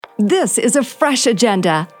This is a fresh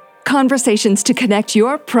agenda. Conversations to connect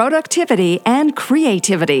your productivity and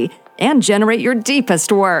creativity and generate your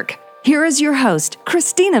deepest work. Here is your host,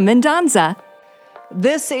 Christina Mendonza.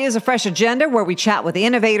 This is a fresh agenda where we chat with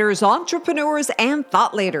innovators, entrepreneurs, and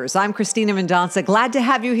thought leaders. I'm Christina Mendonza. Glad to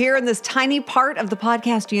have you here in this tiny part of the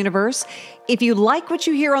podcast universe. If you like what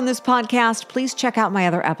you hear on this podcast, please check out my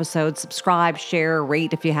other episodes. Subscribe, share,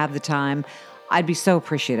 rate if you have the time. I'd be so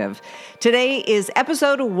appreciative. Today is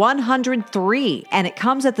episode 103, and it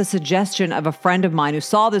comes at the suggestion of a friend of mine who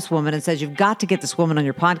saw this woman and says, you've got to get this woman on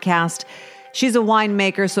your podcast. She's a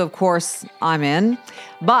winemaker, so of course I'm in.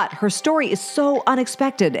 But her story is so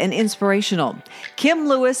unexpected and inspirational. Kim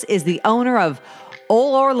Lewis is the owner of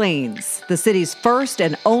Ole Orleans, the city's first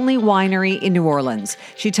and only winery in New Orleans.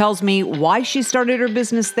 She tells me why she started her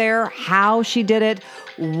business there, how she did it,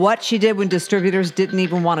 what she did when distributors didn't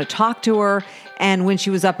even want to talk to her, and when she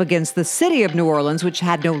was up against the city of New Orleans, which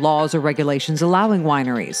had no laws or regulations allowing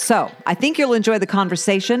wineries. So I think you'll enjoy the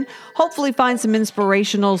conversation, hopefully find some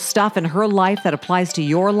inspirational stuff in her life that applies to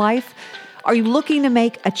your life. Are you looking to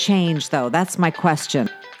make a change, though? That's my question.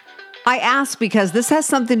 I ask because this has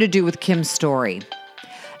something to do with Kim's story.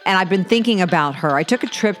 And I've been thinking about her. I took a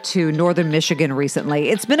trip to northern Michigan recently.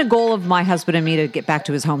 It's been a goal of my husband and me to get back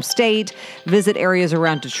to his home state, visit areas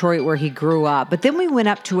around Detroit where he grew up. But then we went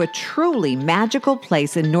up to a truly magical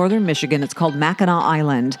place in northern Michigan. It's called Mackinac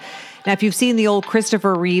Island. Now, if you've seen the old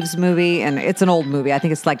Christopher Reeves movie, and it's an old movie, I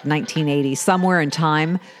think it's like 1980, somewhere in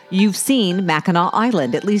time, you've seen Mackinac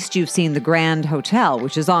Island. At least you've seen the Grand Hotel,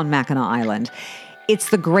 which is on Mackinac Island. It's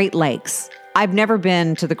the Great Lakes. I've never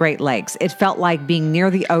been to the Great Lakes. It felt like being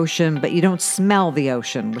near the ocean, but you don't smell the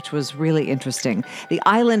ocean, which was really interesting. The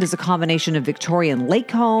island is a combination of Victorian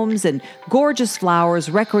lake homes and gorgeous flowers,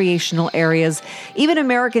 recreational areas, even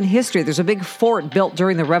American history. There's a big fort built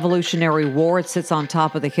during the Revolutionary War. It sits on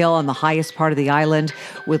top of the hill on the highest part of the island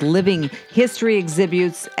with living history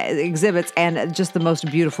exhibits and just the most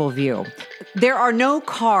beautiful view. There are no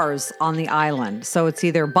cars on the island, so it's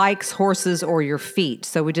either bikes, horses, or your feet.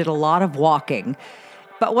 So we did a lot of walking.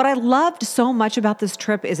 But what I loved so much about this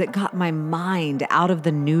trip is it got my mind out of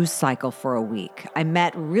the news cycle for a week. I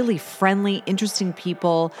met really friendly, interesting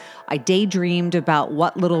people. I daydreamed about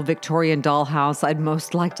what little Victorian dollhouse I'd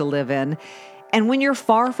most like to live in. And when you're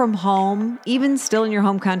far from home, even still in your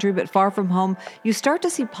home country, but far from home, you start to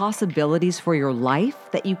see possibilities for your life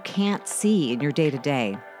that you can't see in your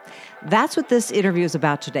day-to-day. That's what this interview is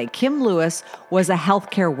about today. Kim Lewis was a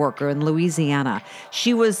healthcare worker in Louisiana.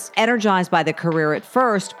 She was energized by the career at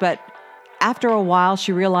first, but after a while,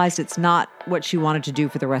 she realized it's not what she wanted to do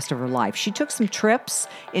for the rest of her life. She took some trips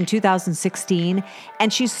in 2016,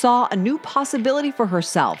 and she saw a new possibility for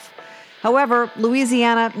herself. However,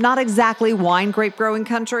 Louisiana, not exactly wine grape growing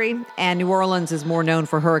country, and New Orleans is more known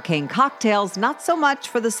for hurricane cocktails, not so much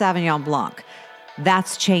for the Sauvignon Blanc.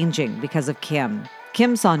 That's changing because of Kim.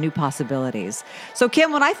 Kim saw new possibilities. So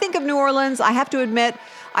Kim, when I think of New Orleans, I have to admit,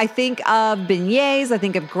 I think of beignets, I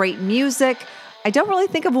think of great music. I don't really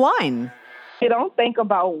think of wine. You don't think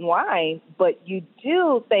about wine, but you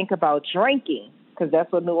do think about drinking, because that's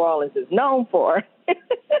what New Orleans is known for.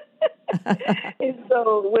 And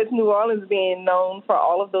so with New Orleans being known for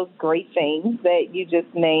all of those great things that you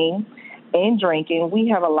just named and drinking, we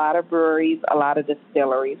have a lot of breweries, a lot of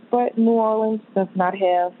distilleries, but New Orleans does not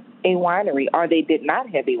have a winery, or they did not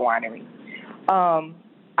have a winery.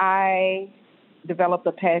 I developed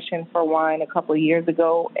a passion for wine a couple of years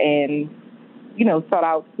ago and, sought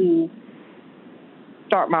out to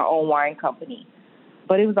start my own wine company.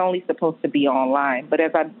 But it was only supposed to be online. But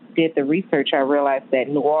as I did the research, I realized that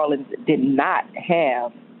New Orleans did not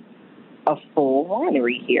have a full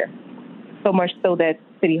winery here. So much so that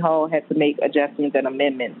City Hall had to make adjustments and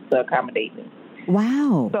amendments to accommodate it.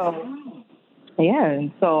 Wow.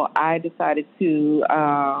 So I decided to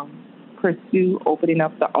pursue opening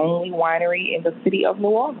up the only winery in the city of New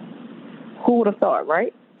Orleans. Who would have thought,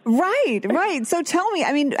 right? Right. So tell me,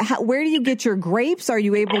 where do you get your grapes? Are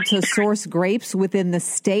you able to source grapes within the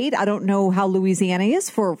state? I don't know how Louisiana is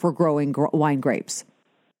for growing wine grapes.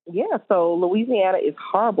 Yeah, so Louisiana is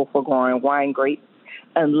horrible for growing wine grapes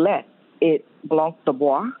unless it's Blanc de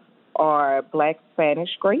Bois or Black Spanish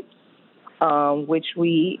grapes, which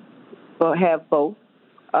we have both.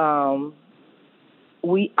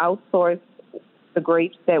 We outsource the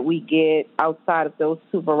grapes that we get outside of those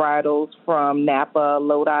two varietals from Napa,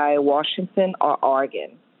 Lodi, Washington, or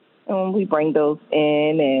Oregon. And we bring those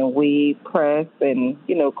in and we press and,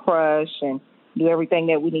 crush and do everything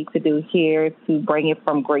that we need to do here to bring it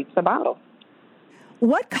from grape to bottle.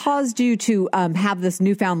 What caused you to have this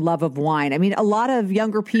newfound love of wine? I mean, a lot of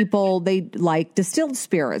younger people, they like distilled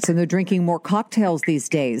spirits and they're drinking more cocktails these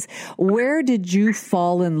days. Where did you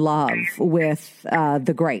fall in love with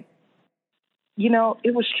the grape?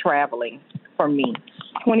 It was traveling for me.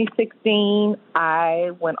 2016, I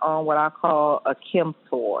went on what I call a Kim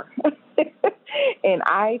tour. And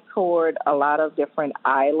I toured a lot of different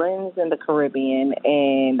islands in the Caribbean,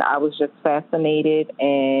 and I was just fascinated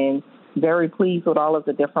and very pleased with all of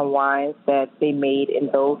the different wines that they made in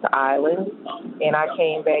those islands. And I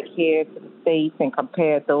came back here to the States and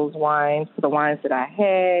compared those wines to the wines that I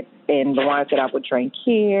had and the wines that I would drink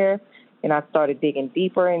here. And I started digging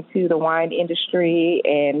deeper into the wine industry.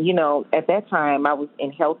 And, at that time I was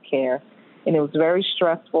in healthcare, and it was very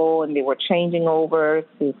stressful, and they were changing over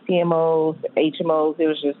to CMOs, HMOs. There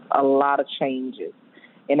was just a lot of changes.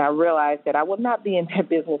 And I realized that I would not be in that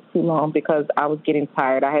business too long because I was getting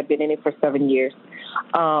tired. I had been in it for 7 years.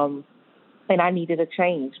 And I needed a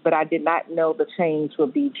change, but I did not know the change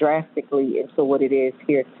would be drastically into what it is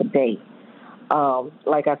here today.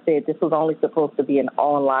 Like I said, this was only supposed to be an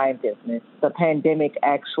online business. The pandemic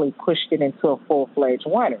actually pushed it into a full-fledged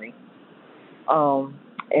winery.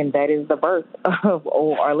 And that is the birth of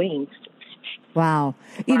Ole Orleans. Wow.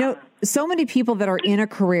 So many people that are in a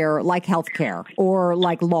career like healthcare or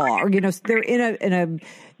like law, or, they're in a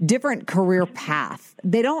different career path.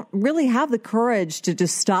 They don't really have the courage to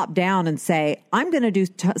just stop down and say, I'm going to do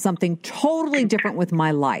something totally different with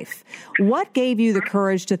my life. What gave you the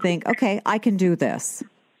courage to think, okay, I can do this?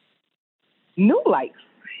 New life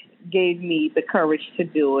gave me the courage to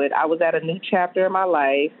do it. I was at a new chapter in my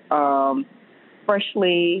life,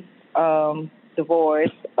 freshly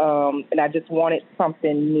divorced, and I just wanted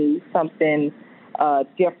something new, something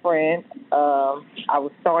different. I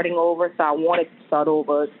was starting over, so I wanted to start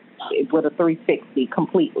over with a 360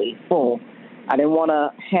 completely full. I didn't want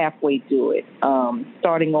to halfway do it.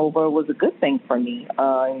 Starting over was a good thing for me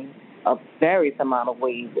in a various amount of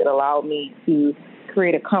ways. It allowed me to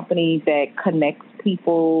create a company that connects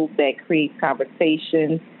people, that creates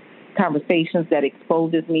conversations that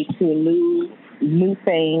exposes me to new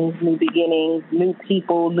things, new beginnings, new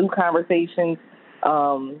people, new conversations,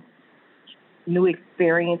 new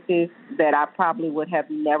experiences that I probably would have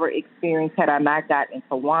never experienced had I not got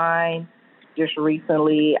into wine. Just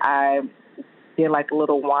recently, I did like a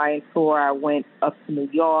little wine tour. I went up to New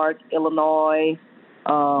York, Illinois,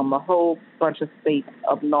 a whole bunch of states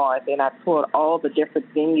up north, and I toured all the different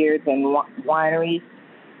vineyards and wineries.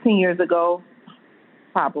 10 years ago,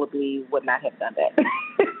 probably would not have done that.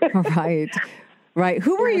 Right.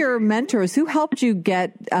 Who were your mentors? Who helped you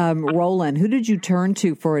get rolling? Who did you turn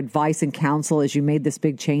to for advice and counsel as you made this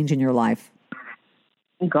big change in your life?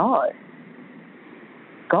 God.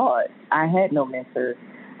 I had no mentors.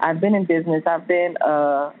 I've been in business. I've been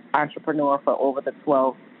an entrepreneur for over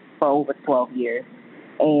 12 years.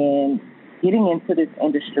 And getting into this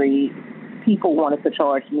industry, people wanted to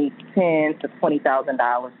charge me $10,000 to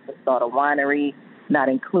 $20,000 to start a winery, not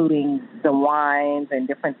including the wines and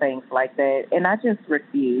different things like that. And I just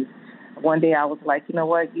refused. One day I was like, you know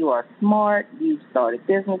what? You are smart. You've started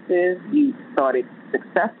businesses. You've started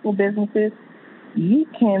successful businesses. You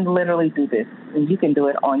can literally do this, and you can do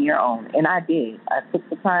it on your own. And I did. I took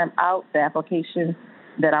the time out. The application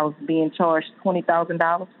that I was being charged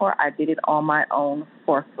 $20,000 for, I did it on my own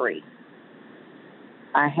for free.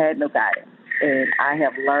 I had no guidance. And I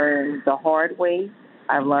have learned the hard way.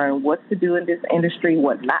 I've learned what to do in this industry,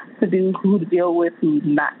 what not to do, who to deal with, who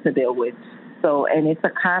not to deal with. So, and it's a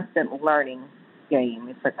constant learning game.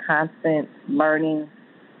 It's a constant learning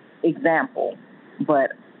example,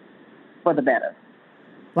 but for the better.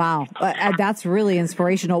 Wow. That's really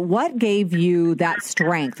inspirational. What gave you that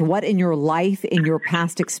strength? What in your life, in your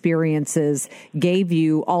past experiences, gave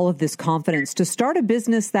you all of this confidence to start a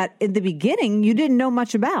business that in the beginning you didn't know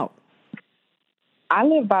much about? I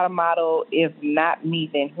live by the motto, if not me,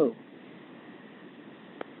 then who?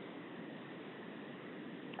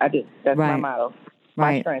 I do. That's my motto.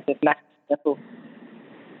 My strength, if not me, then who?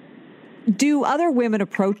 Do other women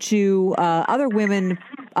approach you,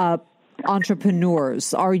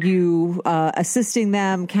 entrepreneurs? Are you assisting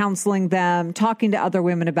them, counseling them, talking to other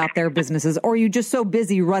women about their businesses? Or are you just so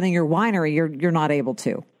busy running your winery, you're not able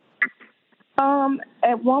to?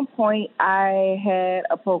 At one point, I had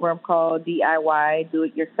a program called DIY, Do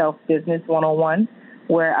It Yourself Business 101,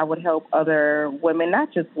 where I would help other women,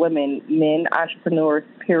 not just women, men, entrepreneurs,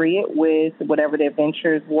 period, with whatever their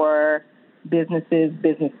ventures were, businesses,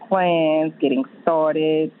 business plans, getting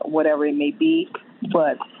started, whatever it may be.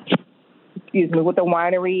 But, with the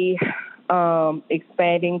winery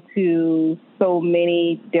expanding to so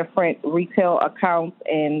many different retail accounts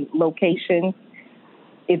and locations.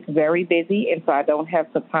 It's very busy, and so I don't have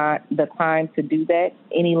the time to do that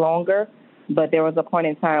any longer. But there was a point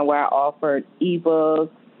in time where I offered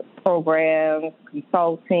ebooks, programs,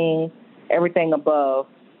 consulting, everything above,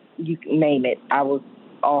 you can name it. I was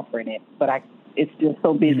offering it, but it's just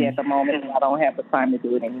so busy at the moment, and I don't have the time to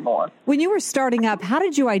do it anymore. When you were starting up, how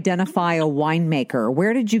did you identify a winemaker?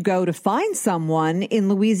 Where did you go to find someone in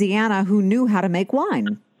Louisiana who knew how to make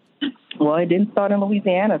wine? Well, it didn't start in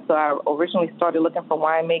Louisiana, so I originally started looking for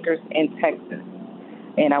winemakers in Texas.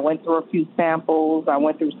 And I went through a few samples. I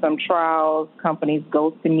went through some trials. Companies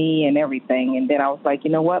ghosted me and everything. And then I was like,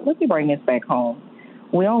 you know what? Let me bring this back home.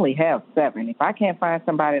 We only have 7. If I can't find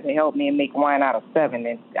somebody to help me and make wine out of 7,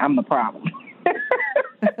 then I'm the problem.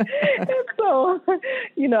 So,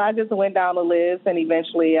 I just went down the list, and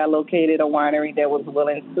eventually I located a winery that was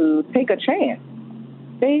willing to take a chance.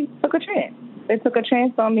 They took a chance. They took a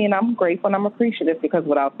chance on me, and I'm grateful and I'm appreciative, because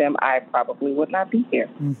without them, I probably would not be here.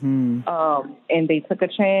 Mm-hmm. And they took a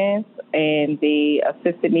chance, and they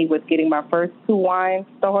assisted me with getting my first 2 wines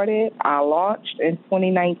started. I launched in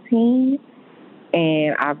 2019,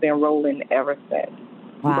 and I've been rolling ever since.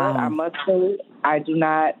 Wow. But I must say,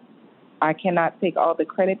 I cannot take all the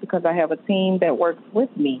credit, because I have a team that works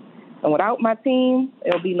with me. And without my team,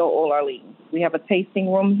 there'll be no Ole Orleans. We have a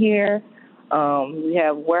tasting room here. We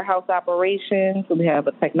have warehouse operations. We have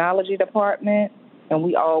a technology department, and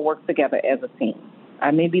we all work together as a team.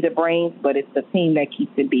 I may be the brains, but it's the team that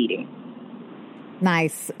keeps it beating.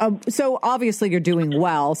 Nice. So obviously you're doing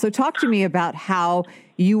well. So talk to me about how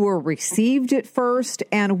you were received at first,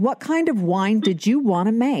 and what kind of wine did you want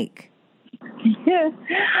to make?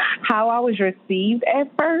 How I was received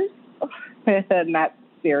at first? Not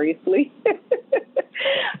seriously.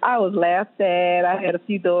 I was laughed at. I had a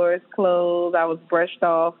few doors closed. I was brushed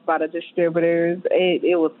off by the distributors.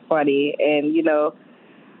 It was funny. And,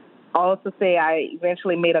 all to say, I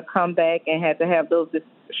eventually made a comeback and had to have those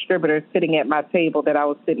distributors sitting at my table that I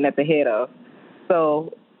was sitting at the head of.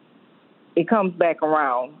 So it comes back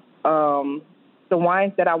around. The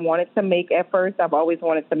wines that I wanted to make at first, I've always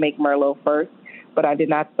wanted to make Merlot first, but I did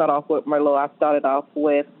not start off with Merlot. I started off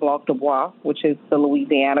with Blanc de Bois, which is the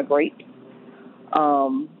Louisiana grape.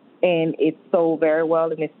 And it sold very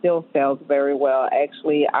well, and it still sells very well.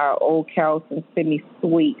 Actually, our Old Carrollton Sydney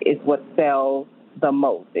Sweet is what sells the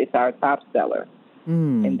most. It's our top seller.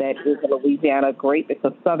 And that is a Louisiana grape. It's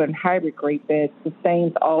a southern hybrid grape that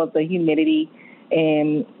sustains all of the humidity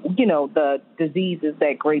and, the diseases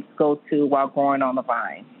that grapes go to while growing on the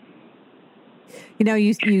vine.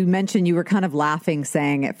 You mentioned you were kind of laughing,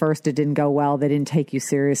 saying at first it didn't go well. They didn't take you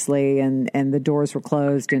seriously, and the doors were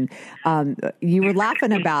closed. And you were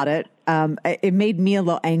laughing about it. It made me a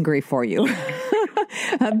little angry for you.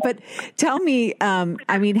 But tell me,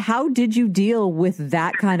 how did you deal with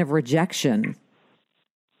that kind of rejection?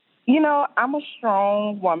 I'm a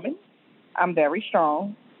strong woman. I'm very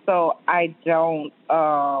strong. So I don't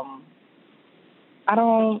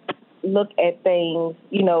look at things,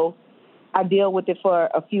 I deal with it for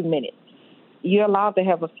a few minutes. You're allowed to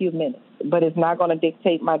have a few minutes, but it's not going to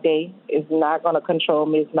dictate my day. It's not going to control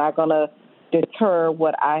me. It's not going to deter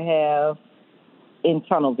what I have in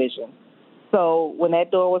tunnel vision. So when that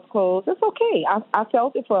door was closed, it's okay. I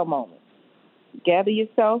felt it for a moment. Gather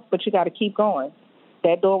yourself, but you got to keep going.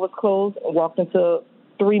 That door was closed and walked into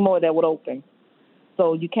 3 more that would open.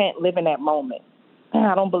 So you can't live in that moment.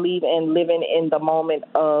 I don't believe in living in the moment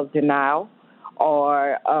of denial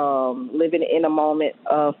or living in a moment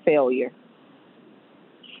of failure.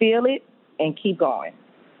 Feel it and keep going.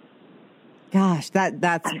 Gosh,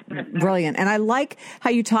 that's brilliant. And I like how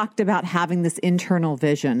you talked about having this internal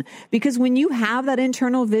vision, because when you have that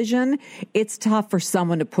internal vision, it's tough for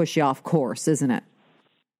someone to push you off course, isn't it?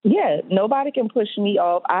 Yeah, nobody can push me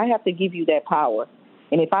off. I have to give you that power.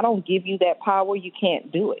 And if I don't give you that power, you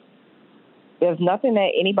can't do it. There's nothing that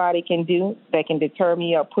anybody can do that can deter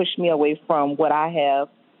me or push me away from what I have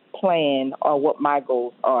planned or what my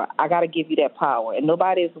goals are. I got to give you that power. And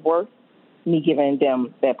nobody is worth me giving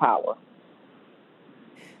them that power.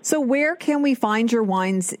 So where can we find your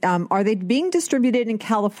wines? Are they being distributed in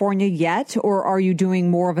California yet, or are you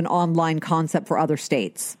doing more of an online concept for other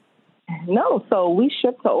states? No, so we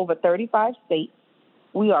ship to over 35 states.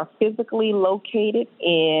 We are physically located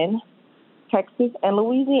in Texas and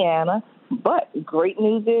Louisiana, but great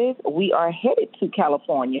news is we are headed to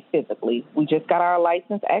California physically. We just got our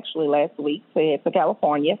license actually last week to head to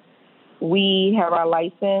California. We have our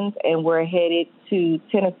license and we're headed to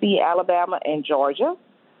Tennessee, Alabama, and Georgia.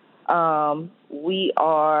 We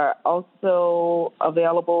are also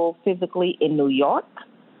available physically in New York,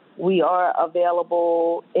 We are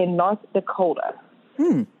available in North Dakota.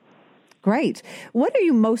 Great. What are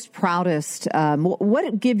you most proudest?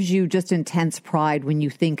 What gives you just intense pride when you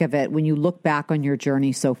think of it, when you look back on your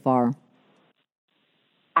journey so far?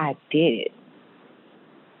 I did it.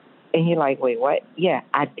 And you're like, wait, what? Yeah,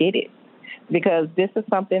 I did it. Because this is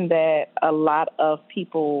something that a lot of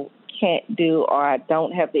people can't do or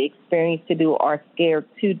don't have the experience to do or are scared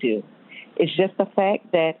to do. It's just the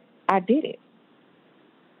fact that I did it.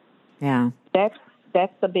 Yeah.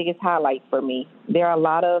 That's the biggest highlight for me. There are a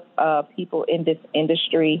lot of people in this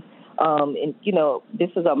industry, and this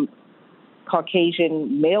is a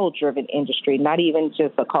Caucasian male-driven industry, not even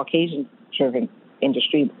just a Caucasian-driven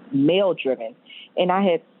industry, male-driven. And I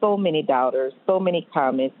had so many doubters, so many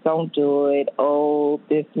comments. Don't do it. Oh,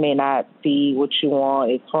 this may not be what you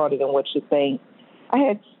want. It's harder than what you think. I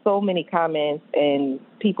had so many comments and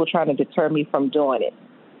people trying to deter me from doing it.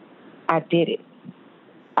 I did it.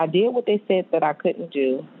 I did what they said that I couldn't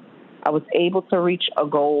do. I was able to reach a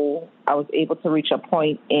goal. I was able to reach a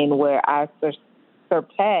point in where I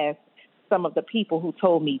surpassed some of the people who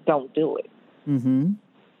told me don't do it. Mm-hmm.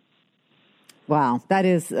 Wow, that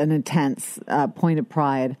is an intense point of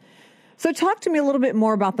pride. So talk to me a little bit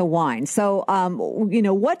more about the wine. So,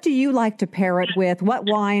 what do you like to pair it with? What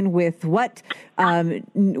wine with what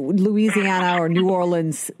Louisiana or New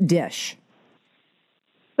Orleans dish?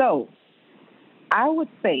 So I would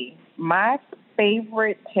say my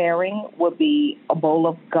favorite pairing would be a bowl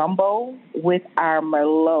of gumbo with our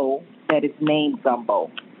Merlot that is named gumbo.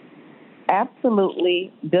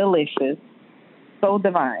 Absolutely delicious, so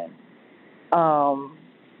divine.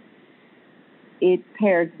 It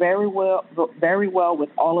pairs very well with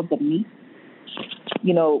all of the meat.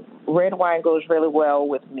 Red wine goes really well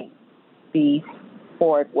with meat, beef,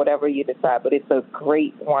 pork, whatever you decide, but it's a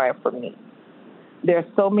great wine for meat. There's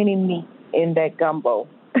so many meats in that gumbo.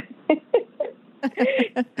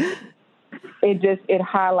 It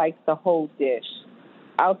highlights the whole dish.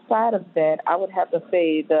 Outside of that, I would have to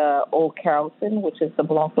say the Old Carrollton, which is the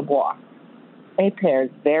Blanc de Bois. It pairs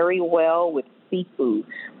very well with seafood,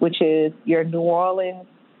 which is your New Orleans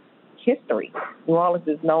history. New Orleans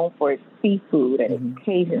is known for its seafood and its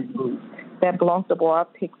Cajun food. That Blanc de Bois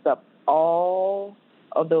picks up all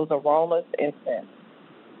of those aromas and scents.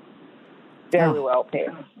 Very well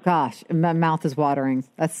paired. Gosh, my mouth is watering.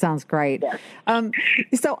 That sounds great. Yeah.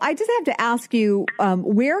 So I just have to ask you,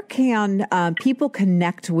 where can people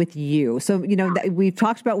connect with you? So, we've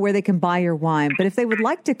talked about where they can buy your wine, but if they would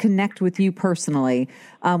like to connect with you personally,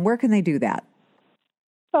 where can they do that?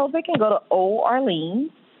 So they can go to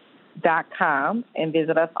oleorleans.com and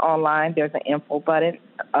visit us online. There's an info button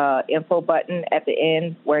at the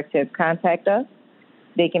end where it says contact us.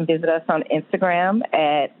 They can visit us on Instagram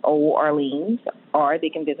at Ole Orleans, or they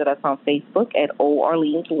can visit us on Facebook at Ole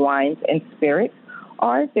Orleans Wines and Spirits.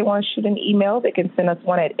 Or if they want to shoot an email, they can send us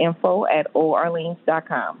one at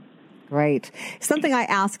info@oleorleans.com. Great. Something I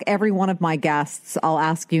ask every one of my guests, I'll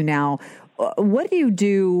ask you now. What do you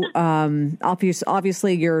do?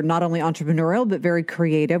 Obviously, you're not only entrepreneurial, but very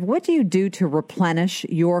creative. What do you do to replenish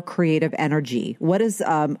your creative energy? What is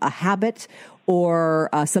a habit or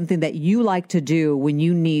something that you like to do when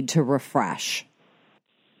you need to refresh?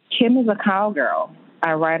 Kim is a cowgirl.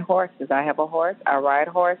 I ride horses. I have a horse. I ride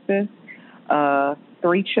horses. I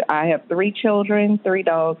have 3 children, 3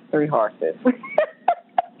 dogs, 3 horses.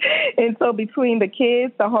 And so between the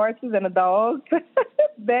kids, the horses, and the dogs,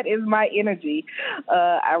 that is my energy.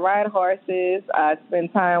 I ride horses. I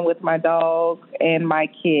spend time with my dogs and my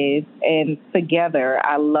kids. And together,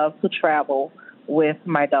 I love to travel with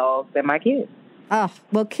my dogs and my kids. Oh,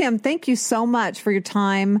 well, Kim, thank you so much for your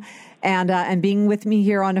time and being with me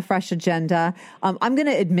here on A Fresh Agenda. I'm going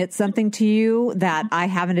to admit something to you that I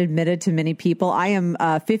haven't admitted to many people. I am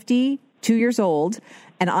 52 years old,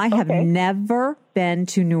 and I have never been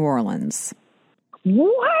to New Orleans.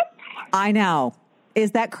 What? I know.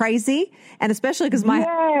 Is that crazy? And especially because my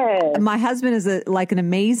husband is an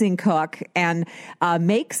amazing cook and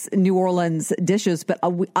makes New Orleans dishes, but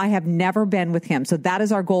I have never been with him. So that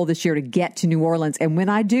is our goal this year, to get to New Orleans. And when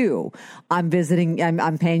I do, I'm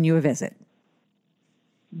paying you a visit.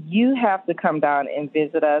 You have to come down and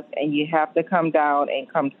visit us, and you have to come down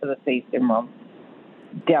and come to the tasting room.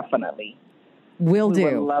 Definitely. Will do.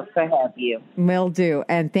 We would love to have you. Will do.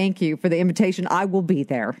 And thank you for the invitation. I will be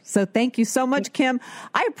there. So thank you so much, Kim.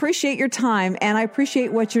 I appreciate your time, and I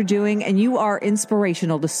appreciate what you're doing, and you are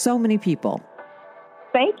inspirational to so many people.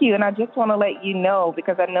 Thank you. And I just want to let you know,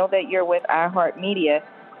 because I know that you're with iHeartMedia,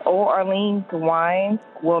 Ole Orleans Wines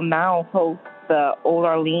will now host the Ole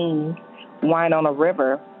Orleans Wine on a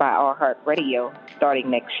River by iHeartRadio starting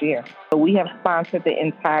next year. So we have sponsored the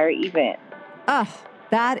entire event. Oh,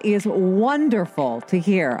 that is wonderful to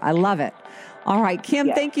hear. I love it. All right, Kim,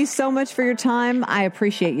 Yes. Thank you so much for your time. I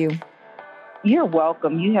appreciate you. You're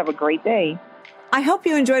welcome. You have a great day. I hope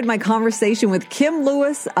you enjoyed my conversation with Kim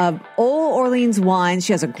Lewis of Ole Orleans Wines.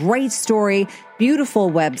 She has a great story,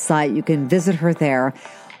 beautiful website. You can visit her there.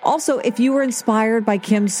 Also, if you were inspired by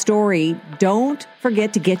Kim's story, don't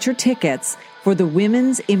forget to get your tickets for the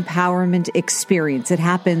Women's Empowerment Experience. It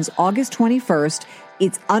happens August 21st.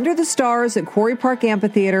 It's under the stars at Quarry Park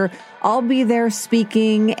Amphitheater. I'll be there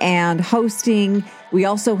speaking and hosting. We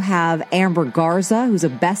also have Amber Garza, who's a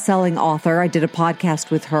best-selling author. I did a podcast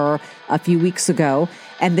with her a few weeks ago.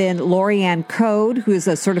 And then Lorianne Code, who is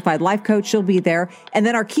a certified life coach. She'll be there. And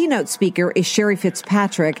then our keynote speaker is Sherry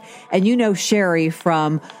Fitzpatrick. And you know Sherry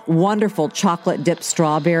from wonderful chocolate dipped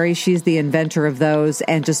strawberries. She's the inventor of those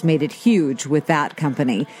and just made it huge with that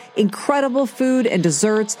company. Incredible food and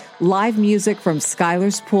desserts, live music from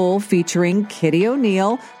Skylar's Pool featuring Kitty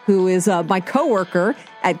O'Neill, who is my coworker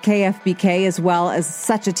at KFBK, as well as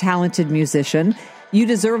such a talented musician. You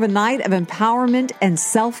deserve a night of empowerment and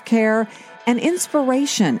self-care and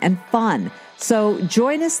inspiration and fun. So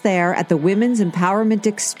join us there at the Women's Empowerment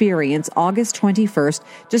Experience, August 21st.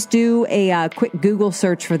 Just do a quick Google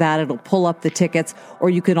search for that. It'll pull up the tickets, or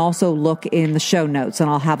you can also look in the show notes, and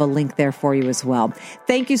I'll have a link there for you as well.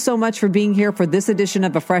 Thank you so much for being here for this edition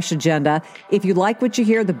of A Fresh Agenda. If you like what you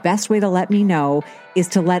hear, the best way to let me know is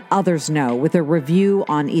to let others know with a review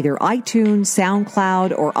on either iTunes,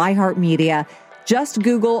 SoundCloud, or iHeartMedia. Just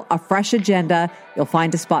Google A Fresh Agenda. You'll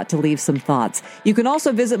find a spot to leave some thoughts. You can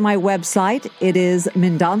also visit my website. It is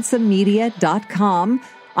MendoncaMedia.com.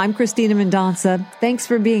 I'm Christina Mendonca. Thanks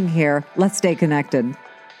for being here. Let's stay connected.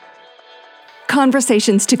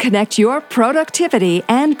 Conversations to connect your productivity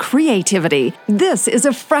and creativity. This is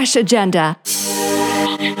A Fresh Agenda.